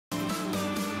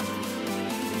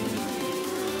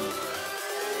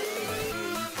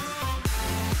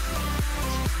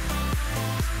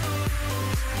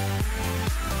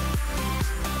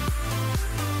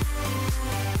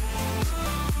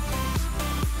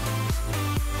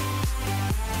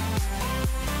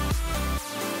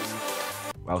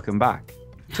Welcome back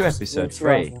to episode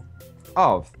 3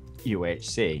 of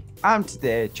YouHC. I'm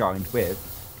today joined with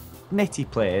Netty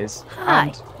Plays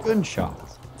and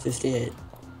Gunshot. 58.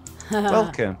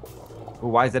 Welcome. Oh,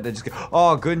 why did it just go?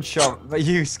 Oh, Gunshot!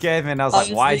 You scared me, and I was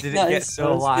like, why did it get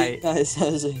so light? Nice.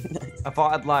 I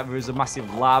thought there was a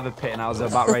massive lava pit, and I was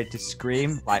about ready to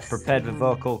scream, like prepared for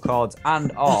vocal cords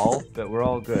and all, but we're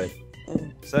all good.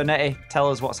 So Netty, tell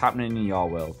us what's happening in your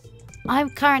world.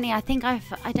 I'm currently, I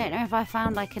don't know if I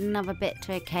found like another bit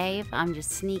to a cave. I'm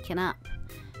just sneaking up.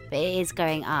 But it is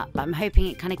going up. I'm hoping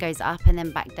it kind of goes up and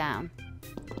then back down.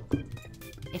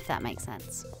 If that makes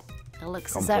sense. It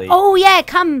looks as though... Oh yeah,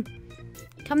 come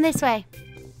this way.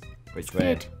 Which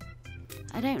way? Good.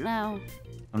 I don't know.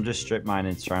 I'm just strip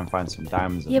mining to try and find some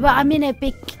diamonds. Yeah, but I'm in a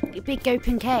big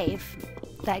open cave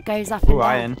that goes up and down.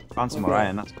 Iron. Found some more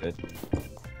iron, that's good.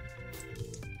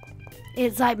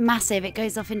 It's like massive. It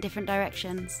goes off in different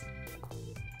directions.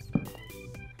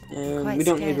 We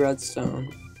don't need redstone.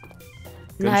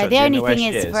 No, the only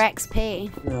thing is for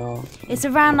XP. No. It's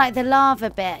around like the lava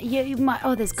bit. You might.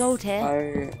 Oh, there's gold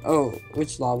here.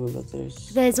 Which lava bit?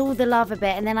 There's all the lava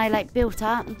bit, and then I like built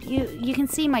up. You can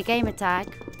see my gamer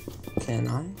tag. Can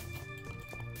I?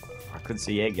 I could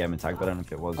see your gamer tag, but I don't know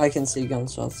if it was. I can see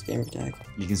Gunshot's gamer tag.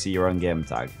 You can see your own gamer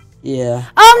tag. Yeah.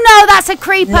 Oh no, that's a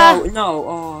creeper. No.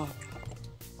 Oh.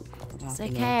 It's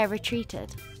okay. I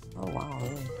retreated. Oh wow.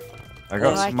 Yeah. I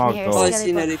got some more gold. I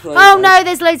see Netty play. Oh no,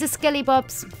 there's loads of skelly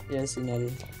bobs. Yeah, I see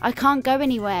Netty. I can't go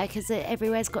anywhere because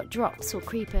everywhere's got drops or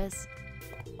creepers.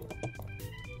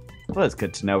 Well, it's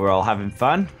good to know we're all having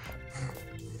fun.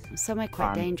 Somewhere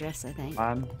quite dangerous, I think.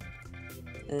 Fun.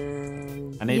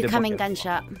 I need you coming, bucket.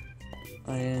 Gunshot?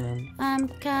 I am. I'm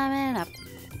coming up.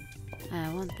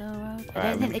 I want the road. I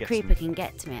don't think the creeper can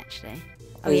get to me, actually.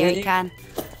 Oh, yeah, he can.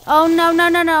 Oh, no. Oh,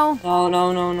 no. Oh,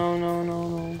 no.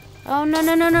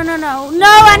 No,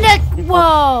 whoa.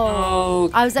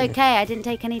 Oh, I was okay. I didn't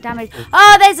take any damage.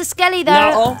 Oh, there's a skelly, though.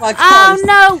 No, oh, my God. Oh,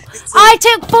 no. I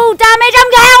took full damage.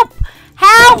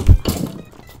 Help.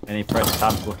 And he pressed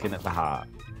tab looking at the heart.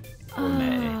 Oh,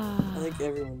 Netty. I think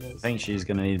everyone does. I think she's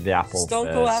going to need the apple Just don't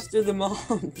first. go after the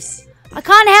mobs. I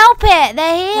can't help it.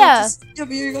 They're here. Yeah, but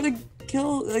you're going to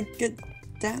kill, get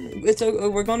damage. It's okay.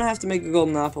 We're going to have to make a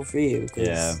golden apple for you.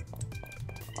 Yeah.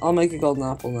 I'll make a golden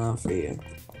apple now for you.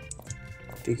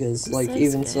 Because, like, so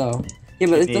even scared. so. Yeah,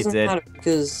 but it doesn't matter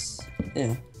because,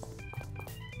 yeah.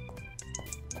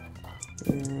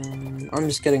 I'm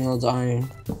just getting loads of iron.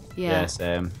 Yeah,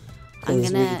 same.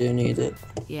 Because we do need it.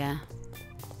 Yeah.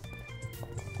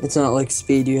 It's not like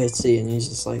speed UHC and you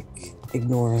just, like,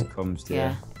 ignore it. Comes to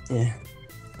Yeah. Yeah.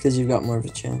 Because you've got more of a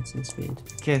chance in speed.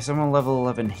 Okay, so I'm on level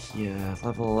 11 here.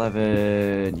 Level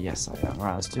 11. Yes, I am.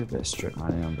 Right, let's do a bit of strip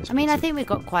mining on this. I mean, I think we've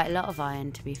got quite a lot of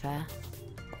iron, to be fair.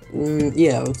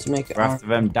 Yeah, let's make it. We're after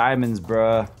them diamonds,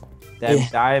 bro. Them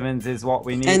diamonds is what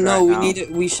we need. And no, right we need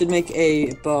it. We should make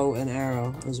a bow and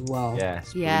arrow as well.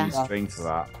 Yes, we Yeah. need string for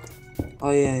that.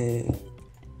 Oh yeah.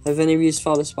 Have any of you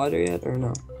fought a spider yet, or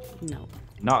no? No.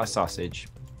 Not a sausage.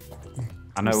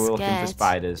 I know I'm we're looking for scared.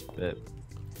 spiders, but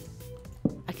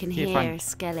I can hear a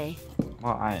skelly.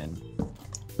 more iron.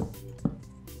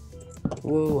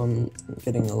 Whoa, I'm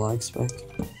getting a lag spec.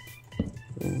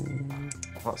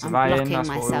 Lots I'm of iron, blocking that's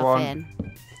what we myself want. in.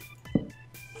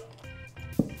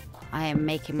 I am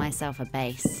making myself a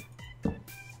base.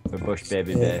 The bush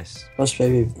baby base. Bush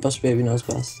baby knows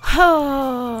best.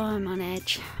 Oh, I'm on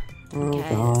edge. Oh Okay,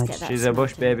 let's god. get that She's a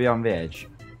bush smelted. baby on the edge.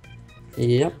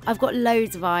 Yep. I've got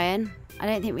loads of iron. I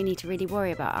don't think we need to really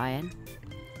worry about iron.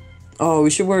 Oh, we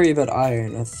should worry about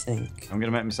iron, I think. I'm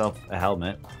gonna make myself a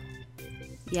helmet.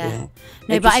 Yeah. Yeah. No,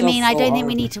 Make but I yourself mean, I full don't think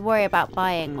we armor. need to worry about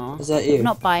buying more. Is that you?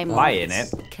 Not buying more. Buying it?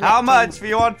 Collecting. How much do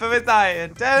you want for this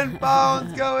iron? 10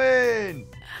 pounds going!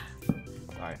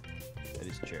 Sorry, that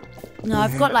is true. No,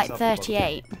 I've got like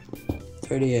 38.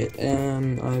 38.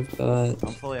 I've got.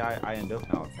 I'm fully ironed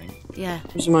up now, I think. Yeah.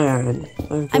 Where's my iron?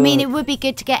 I mean, it would be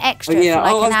good to get extra Oh yeah. for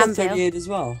like I've an got anvil. 38 as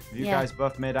well. Have you Yeah. guys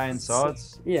both made iron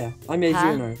swords? Yeah, I made Huh?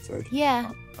 you an iron sword.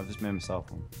 Yeah. I've just made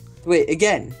myself one. Wait,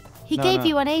 again? He No, gave no.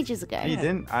 you one ages ago. No, you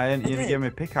didn't. You didn't did. give me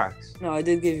a pickaxe. No, I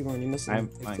did give you one. You must I have.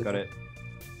 ain't got it.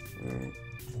 Alright.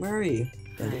 Where are you?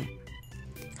 Daddy?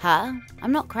 Huh?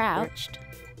 I'm not crouched.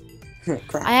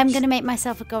 Crap. I am going to make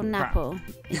myself a golden apple,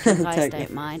 if you guys Take don't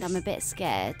it. mind. I'm a bit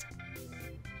scared.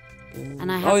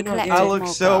 And I Oh, have no, collected I more look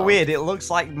so gold. weird. It looks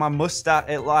like my mustache,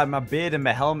 like my beard and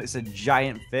my helmet's a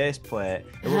giant faceplate.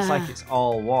 It looks like it's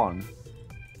all one.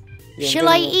 Yeah, I'm Shall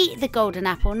I gonna- eat the golden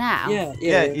apple now? Yeah,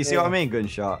 Yeah, you see what I mean,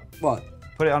 Gunshot? What?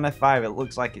 Put it on F5, it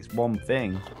looks like it's one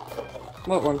thing.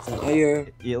 What one thing? Oh, you're... It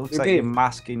looks Your like beard. you're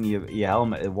masking your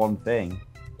helmet in one thing.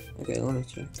 Okay, let me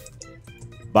check.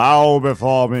 Bow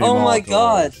before me, Oh my mortals.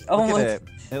 god. Oh Look my. at it.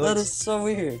 It That looks, is so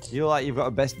weird. you look like you've got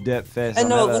the best dirt face I I've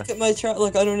know. ever- Look at my chart.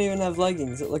 Look, I don't even have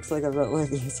leggings. It looks like I've got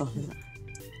leggings on.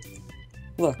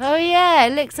 Look. Oh yeah,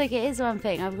 it looks like it is one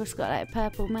thing. I've just got like a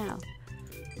purple mouth.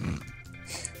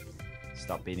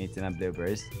 Stop being eating them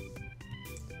blueberries.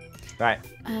 Right.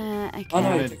 Okay. Oh,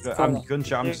 no,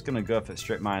 I'm just gonna go for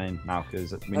strip mining now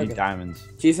because we need diamonds.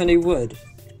 Do you have any wood?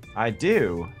 I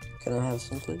do. Can I have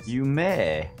some, please? You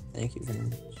may. Thank you very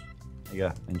much. There you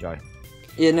go. Enjoy.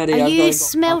 Yeah, Netty, Are I've you gotta go-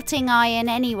 smelting iron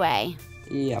anyway?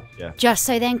 Yep. Just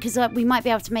so then, because we might be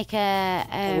able to make a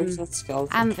Where's that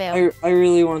skeleton? anvil. I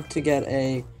really want to get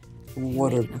a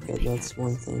water bucket. That's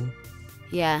one thing.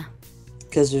 Yeah.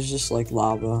 Because there's just like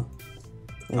lava.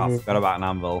 I forgot about an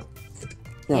anvil.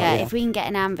 No, Yeah, if we can get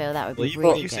an anvil, that would Well, be you,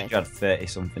 really you said good. you had 30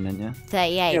 something, didn't you?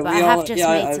 38, Yeah, but we I all- have just yeah,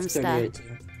 I made have some stuff. 38 too.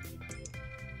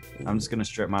 I'm just gonna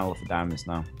strip mine off for diamonds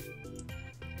now.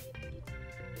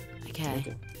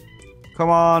 Okay. Come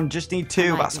on, just need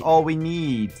 2. might That's be- all we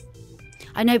need.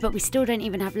 I know, but we still don't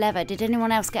even have leather. Did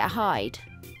anyone else get a hide?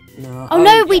 No. Oh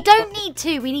no, we don't need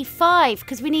 2. We need 5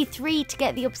 because we need 3 to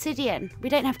get the obsidian. We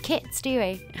don't have kits, do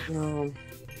we? No.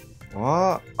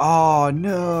 What? Oh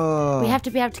no. We have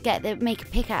to be able to make a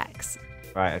pickaxe.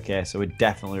 Right. Okay. So we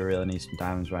definitely really need some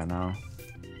diamonds right now.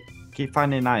 Keep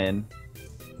finding iron.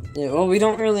 Yeah, well, we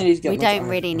don't really need to get We much don't iron.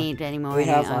 really need any more. We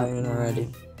have anyway. iron already.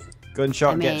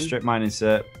 Gunshot. I Get mean- strip mining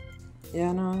cert.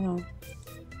 Yeah, no.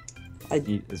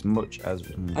 Need as much as.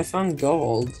 I found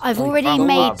gold. I've Like, already found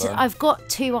made. lava. I've got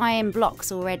 2 iron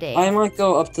blocks already. I might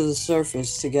go up to the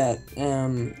surface to get,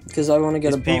 because I want to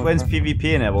get When's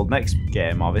PvP enabled? Next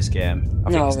game or this game? I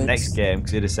think No, it's the next it's- game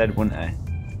because he'd have said, wouldn't he?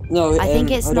 No, I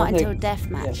think it's I not don't until think-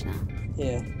 deathmatch now.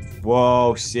 Yeah.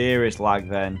 Whoa, serious lag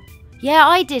then. Yeah,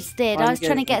 I did. I I'm was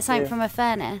trying to getting get something there. from a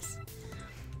furnace.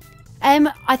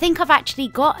 I think I've actually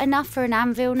got enough for an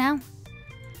anvil now.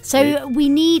 So we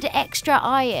need extra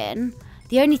iron.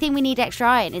 The only thing we need extra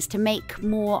iron is to make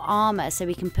more armor so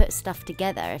we can put stuff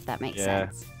together, if that makes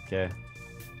sense. Okay.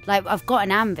 Like, I've got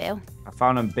an anvil. I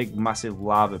found a big, massive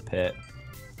lava pit.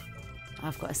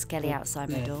 I've got a skelly outside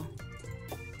my door.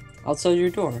 Outside your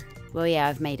door. Well, yeah,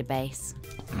 I've made a base.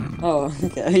 Oh,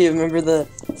 okay. You remember the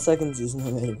second season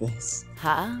I made a base?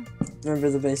 Huh? Remember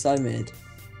the base I made?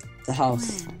 The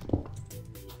house.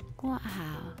 What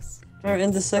house? Or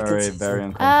in the second Very, season. very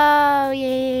uncomfortable. Oh,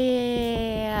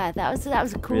 yeah. That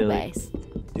was a cool Really? base.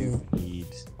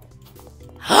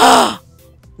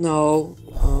 No.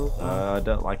 Oh, I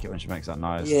don't like it when she makes that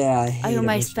noise. yeah, I hate I it when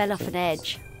almost she fell off does an that.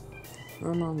 edge.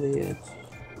 I'm on the edge.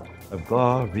 Of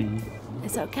glory.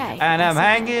 It's okay. And I'm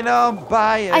hanging on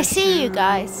by a I see you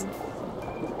guys.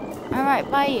 All right,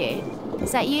 by you.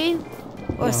 Is that you?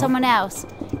 Or No. someone else?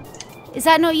 Is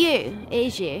that not you? It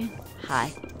is you.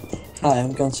 Hi. Hi,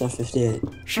 I'm Gunshot 58.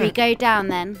 Should we go down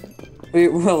then?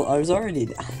 Well, I was already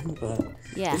down, but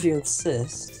Yeah. if you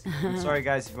insist. Sorry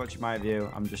guys if you're watching my view,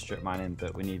 I'm just strip mining,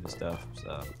 but we need the stuff,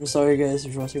 so. I'm sorry guys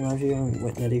if you're watching my view on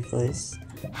what Netty plays.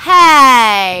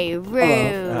 Hey,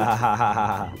 rude.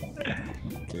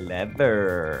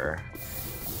 Clever.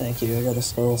 Thank you, I got a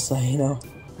skull, so you know.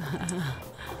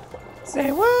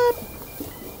 Say what?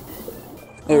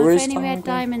 Wait, Well, where's if only we Tom had again?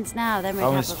 diamonds now, then we'd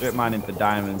I'm have gonna strip mining for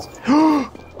diamonds.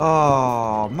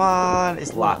 Oh man,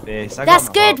 it's lapis. I got That's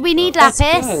my good, hopes we up. need That's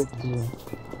lapis. good.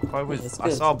 That's I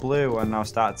good. saw blue and I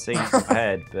started seeing it in my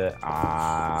head, but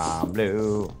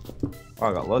blue. Oh,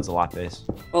 I got loads of lapis.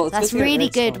 Well, it's That's good to get really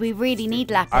redstone. good. We really need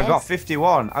lapis. I got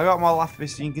 51. I got more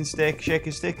lapis than you can shake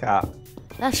a stick at.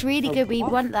 That's really Oh, good. We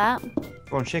what? want that.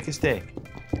 Go on, shake a stick.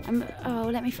 Oh,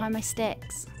 let me find my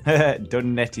sticks.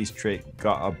 Done Netty's trick.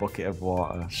 Got a bucket of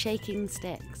water. Shaking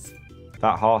sticks.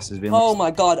 That horse has been. Oh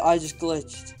my god, I just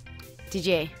glitched. Did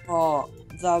you? Oh,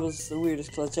 that was the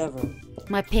weirdest glitch ever.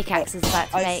 My pickaxe is about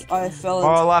to make. I fell into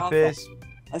More lava. lapis.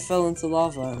 I fell into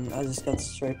lava and I just got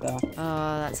straight back.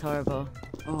 Oh, that's horrible.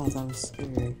 Oh, that was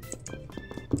scary.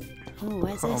 Oh,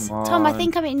 where's Come this? Tom, I on.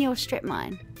 think I'm in your strip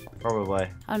mine. Probably.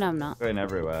 Oh, no, I'm not. Going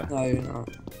everywhere. No, you're not.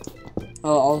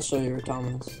 Oh, I'll show you,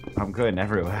 Thomas. I'm going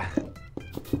everywhere.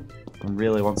 I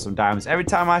really want some diamonds. Every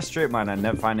time I strip mine, I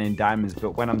never find any diamonds.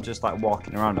 But when I'm just like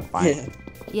walking around, I find. Yeah.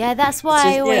 Yeah, that's why It's just-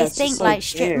 I yeah, always it's think just like like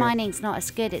strip air. mining's not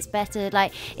as good. It's better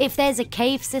like if there's a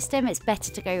cave system, it's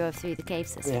better to go through the cave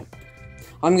system. Yeah.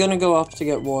 I'm gonna go up to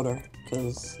get water,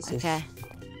 because Okay.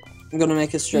 I'm gonna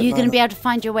make a Are strip you mine gonna be up. able to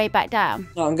find your way back down?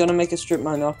 No, I'm gonna make a strip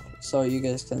mine up, so you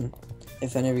guys can,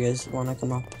 if any of you guys wanna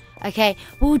come up. Okay.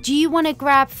 Well, do you want to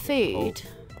grab food?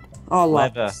 Oh,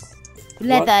 Leather. lapis.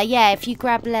 Leather, yeah. If you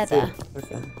grab leather.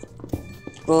 Okay.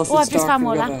 Well, if Oh, it's I've just dark, found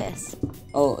more I'm gonna- lapis.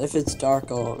 Oh, if it's dark,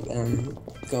 I'll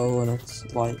go when it's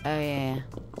light. Oh yeah.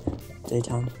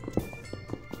 daytime.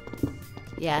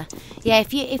 Yeah, yeah.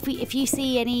 If you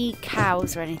see any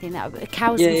cows or anything,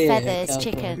 cows Yeah, with yeah, feathers, cows,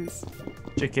 chickens.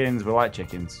 Chickens, we like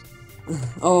chickens.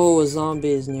 Oh, a zombie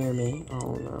is near me.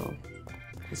 Oh no.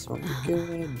 This won't be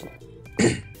good.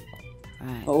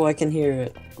 Right. Oh, I can hear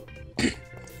it.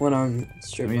 When I'm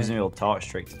strip I'm mining. using a little torch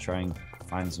trick to try and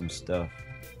find some stuff.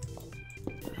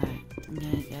 Right, I'm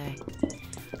gonna go.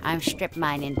 I'm strip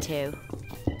mining too.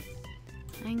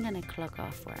 I'm gonna clock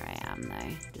off where I am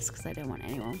though, just because I don't want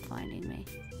anyone finding me.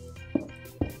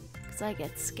 Because I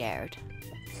get scared.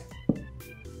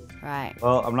 Right.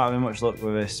 Well, I'm not having much luck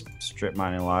with this strip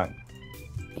mining like.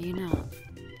 Are you not?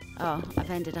 Oh, I've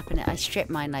ended up in it. I strip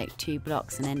mined like 2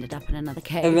 blocks and ended up in another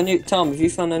cave. Tom, have you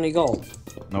found any gold?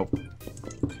 Nope.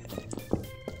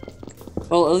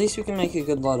 Well, at least we can make a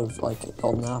good lot of like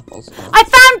golden apples. I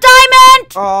found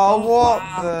diamond! Oh,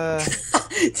 what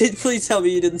the? Please tell me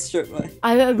you didn't strip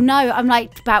mine. No, I'm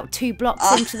like about 2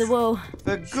 blocks into the wall.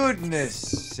 For goodness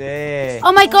sake.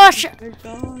 Oh my gosh! Oh my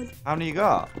god. How many you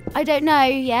got? I don't know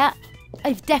yet.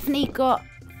 I've definitely got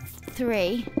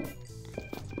 3.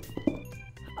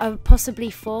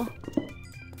 Possibly 4.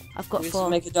 I've got We need 4. to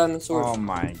make a diamond sword. Oh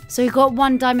my. So we got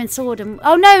 1 diamond sword and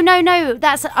oh no,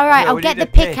 that's all right. Yeah, I'll we get need the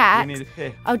a pick. We pickaxe. need a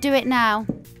pick. I'll do it now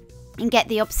and get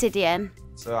the obsidian.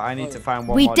 So I need to find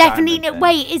one We more definitely diamond then.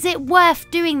 wait. Is it worth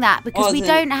doing that? Because Oh, we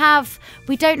then-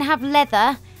 don't have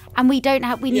leather, and we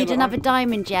need but another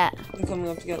diamond yet. I'm coming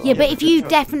up to get Yeah, one. but if you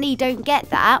definitely don't get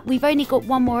that, we've only got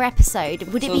 1 more episode.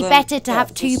 Would it So be then, better to yeah,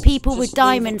 have 2 just- people just with leave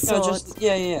diamond it- no, swords? just,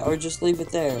 yeah, or just leave it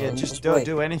there. Yeah, and just don't wait.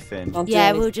 do anything. Don't do Yeah,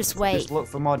 anything. we'll just wait. Just look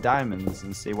for more diamonds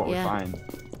and see what Yeah. we find.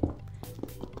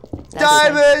 That's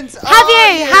Diamonds! Have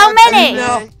you? How many?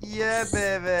 No. Yeah,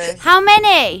 baby. How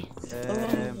many?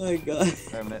 Oh my god,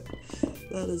 wait a minute.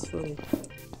 that is funny.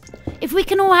 If we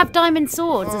can all have diamond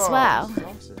swords as Oh, well. this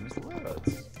is awesome. There's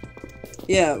loads.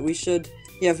 Yeah, we should.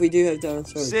 Yeah, if we do have diamond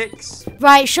swords. 6.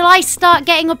 Right, shall I start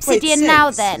getting obsidian 6.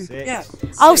 now then? 6. Yeah.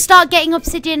 I'll 6. start getting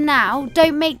obsidian now.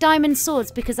 Don't make diamond swords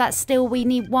because that's still, we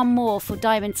need 1 more for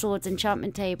diamond swords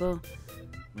enchantment table.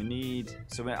 We need.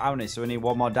 How many? So we need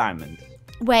 1 more diamond.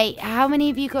 Wait, how many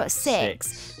have you got?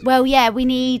 6? Well, yeah, we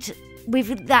need,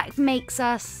 that makes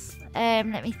us,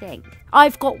 let me think.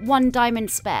 I've got 1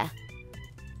 diamond spare.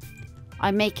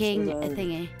 I'm making So a then-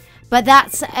 thingy. But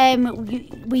that's,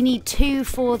 we need 2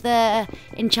 for the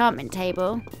enchantment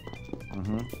table.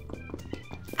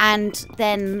 And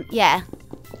then, yeah,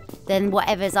 then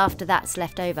whatever's after that's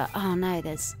left over. Oh no,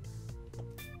 there's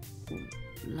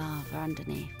lava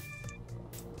underneath.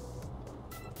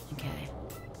 Okay,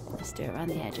 let's do it around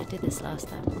the edge. I did this last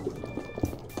time.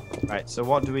 Right. So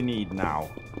what do we need now?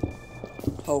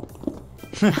 Hope.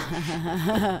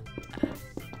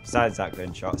 Besides that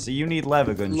gunshot. So you need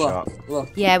leather gunshot.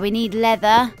 Look. Yeah, we need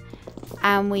leather,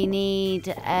 and we need.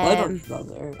 Well, I don't need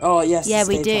leather. Oh yes. Yeah, it's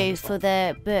we daytime do as for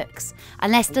the books.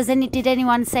 Unless did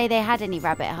anyone say they had any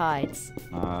rabbit hides?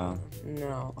 well.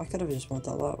 No, I could have just went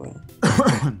that way.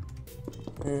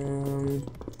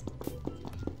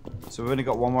 So we've only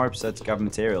got 1 more episode to gather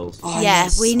materials. Oh, Yeah,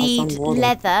 yes, we I need found water.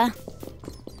 leather.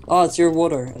 Oh, it's your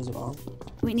water as well.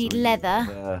 We need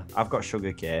leather. I've got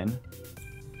sugar cane.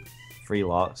 3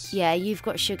 lots. Yeah, you've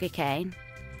got sugarcane.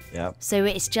 Yep. So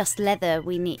it's just leather.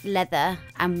 We need leather,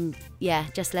 and yeah,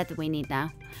 just leather we need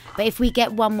now. But if we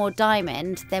get 1 more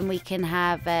diamond, then we can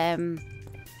have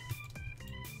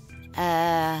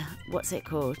what's it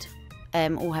called?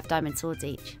 All have diamond swords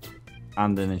each.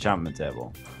 And an enchantment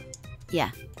table.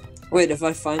 Yeah, Wait, if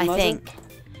I find I leather? think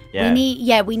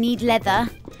Yeah. we need leather.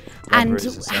 And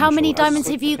is how many essential. diamonds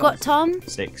have you got, Tom?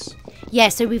 6. Yeah,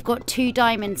 so we've got 2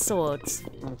 diamond swords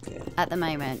Okay. at the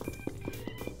moment.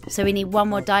 So we need 1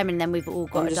 more diamond, then we've all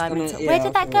got I'm a just diamond gonna- sword. yeah, Where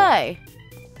did that go?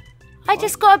 I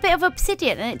just got a bit of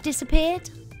obsidian and it disappeared.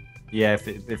 Yeah, if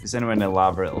it's anywhere near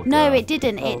lava, it'll No, go. it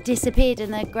didn't. Oh. It disappeared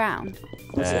in the ground,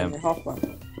 What's it in your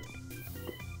hotbar?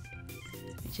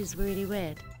 which is really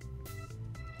weird.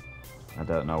 I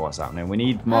don't know what's happening. We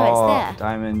need Oh, it's more there.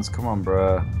 diamonds. Come on,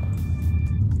 bro.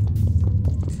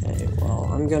 Okay, well,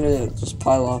 I'm gonna just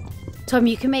pile up. Tom,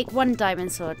 you can make 1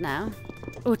 diamond sword now,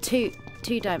 or two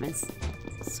diamonds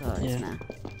swords Yeah. now.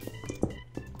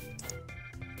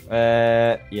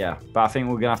 Yeah, but I think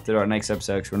we're gonna have to do our next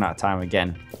episode because we're running out of time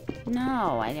again.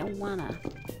 No, I don't wanna.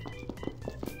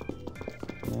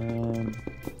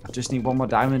 I just need 1 more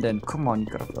diamond in. Come on, you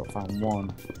gotta find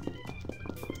 1.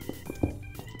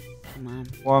 Come on.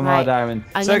 1 more Right, diamond.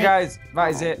 I'm So gonna- guys, that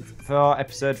is it for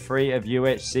episode 3 of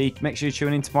YouHC. Make sure you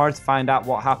tune in tomorrow to find out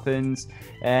what happens.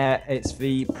 It's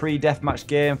the pre-deathmatch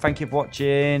game. Thank you for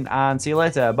watching and see you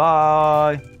later.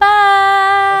 Bye. Bye.